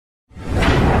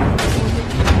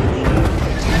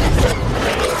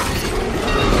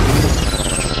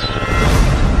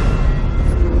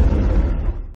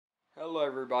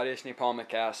everybody, it's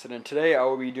Napalmic Acid, and today I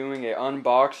will be doing an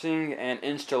unboxing and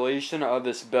installation of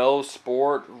this Bell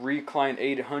Sport Recline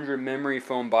 800 memory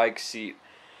foam bike seat.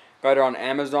 Got it on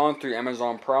Amazon through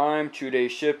Amazon Prime, 2-day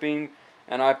shipping,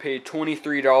 and I paid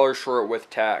 $23 for it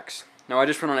with tax. Now I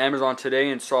just went on Amazon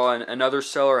today and saw another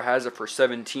seller has it for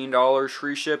 $17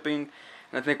 free shipping,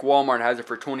 and I think Walmart has it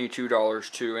for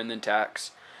 $22 too, and then tax.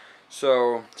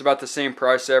 So it's about the same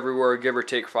price everywhere, give or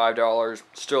take $5.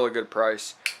 Still a good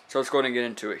price. So let's go ahead and get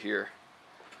into it here.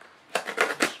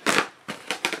 Cut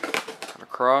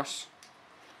across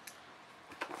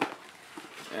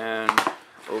and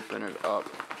open it up.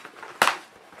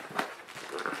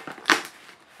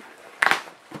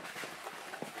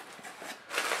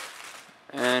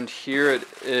 And here it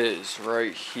is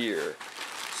right here.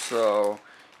 So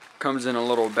comes in a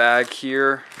little bag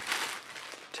here.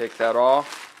 Take that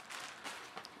off.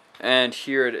 And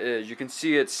here it is. You can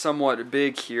see it's somewhat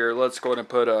big here. Let's go ahead and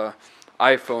put a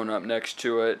iPhone up next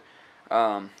to it.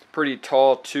 Pretty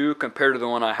tall too compared to the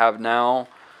one I have now.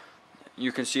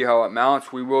 You can see how it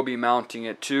mounts. We will be mounting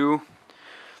it too.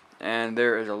 And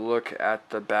there is a look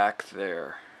at the back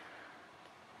there.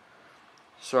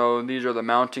 So these are the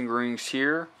mounting rings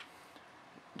here.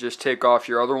 Just take off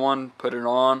your other one, put it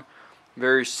on.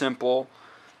 Very simple.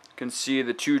 You can see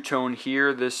the two-tone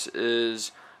here. This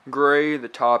is gray, the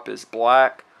top is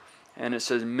black, and it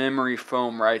says memory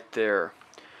foam right there.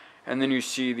 And then you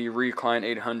see the Recline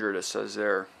 800 it says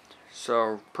there.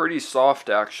 So pretty soft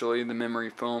actually, the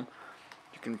memory foam.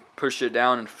 You can push it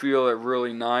down and feel it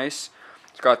really nice.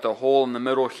 It's got the hole in the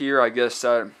middle here. I guess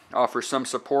that offers some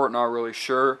support, not really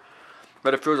sure.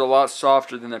 But it feels a lot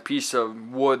softer than the piece of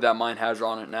wood that mine has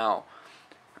on it now.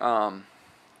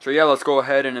 So yeah, let's go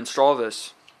ahead and install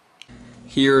this.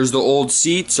 Here's the old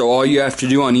seat, so all you have to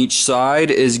do on each side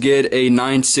is get a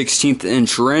 9/16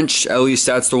 inch wrench, at least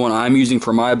that's the one I'm using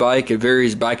for my bike, it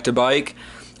varies bike to bike,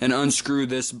 and unscrew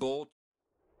this bolt.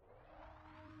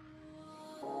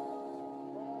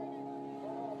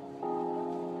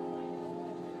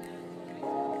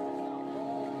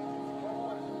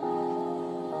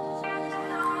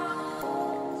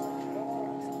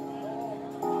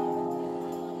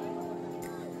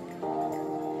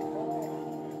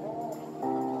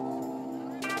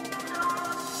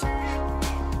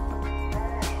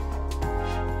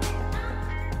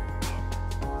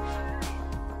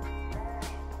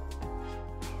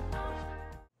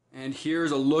 And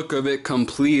here's a look of it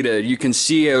completed. You can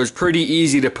see it was pretty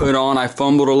easy to put on. I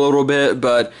fumbled a little bit,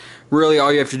 but really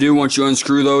all you have to do once you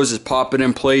unscrew those is pop it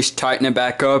in place, tighten it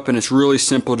back up, and it's really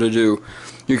simple to do.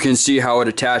 You can see how it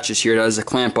attaches here. It has a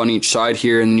clamp on each side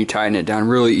here, and then you tighten it down.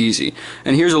 Really easy.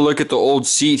 And here's a look at the old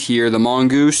seat here, the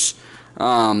Mongoose.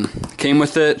 Came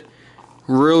with it.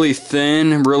 Really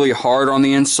thin, really hard on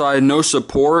the inside. No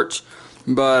support,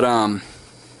 but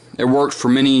it worked for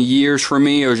many years for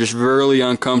me. It was just really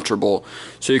uncomfortable.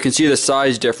 So you can see the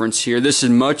size difference here. This is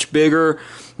much bigger,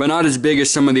 but not as big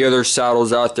as some of the other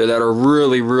saddles out there that are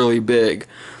really, really big.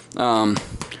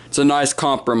 It's a nice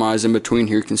compromise in between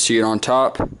here. You can see it on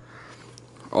top,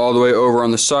 all the way over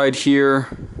on the side here,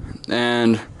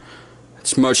 and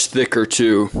it's much thicker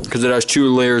too because it has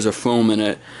 2 layers of foam in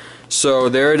it. So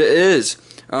there it is.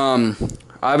 I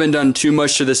haven't done too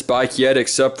much to this bike yet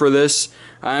except for this.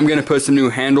 I'm going to put some new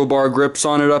handlebar grips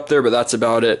on it up there, but that's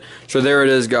about it. So there it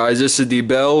is, guys. This is the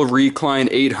Bell Recline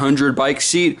 800 bike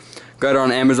seat. Got it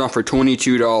on Amazon for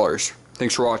 $22.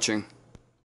 Thanks for watching.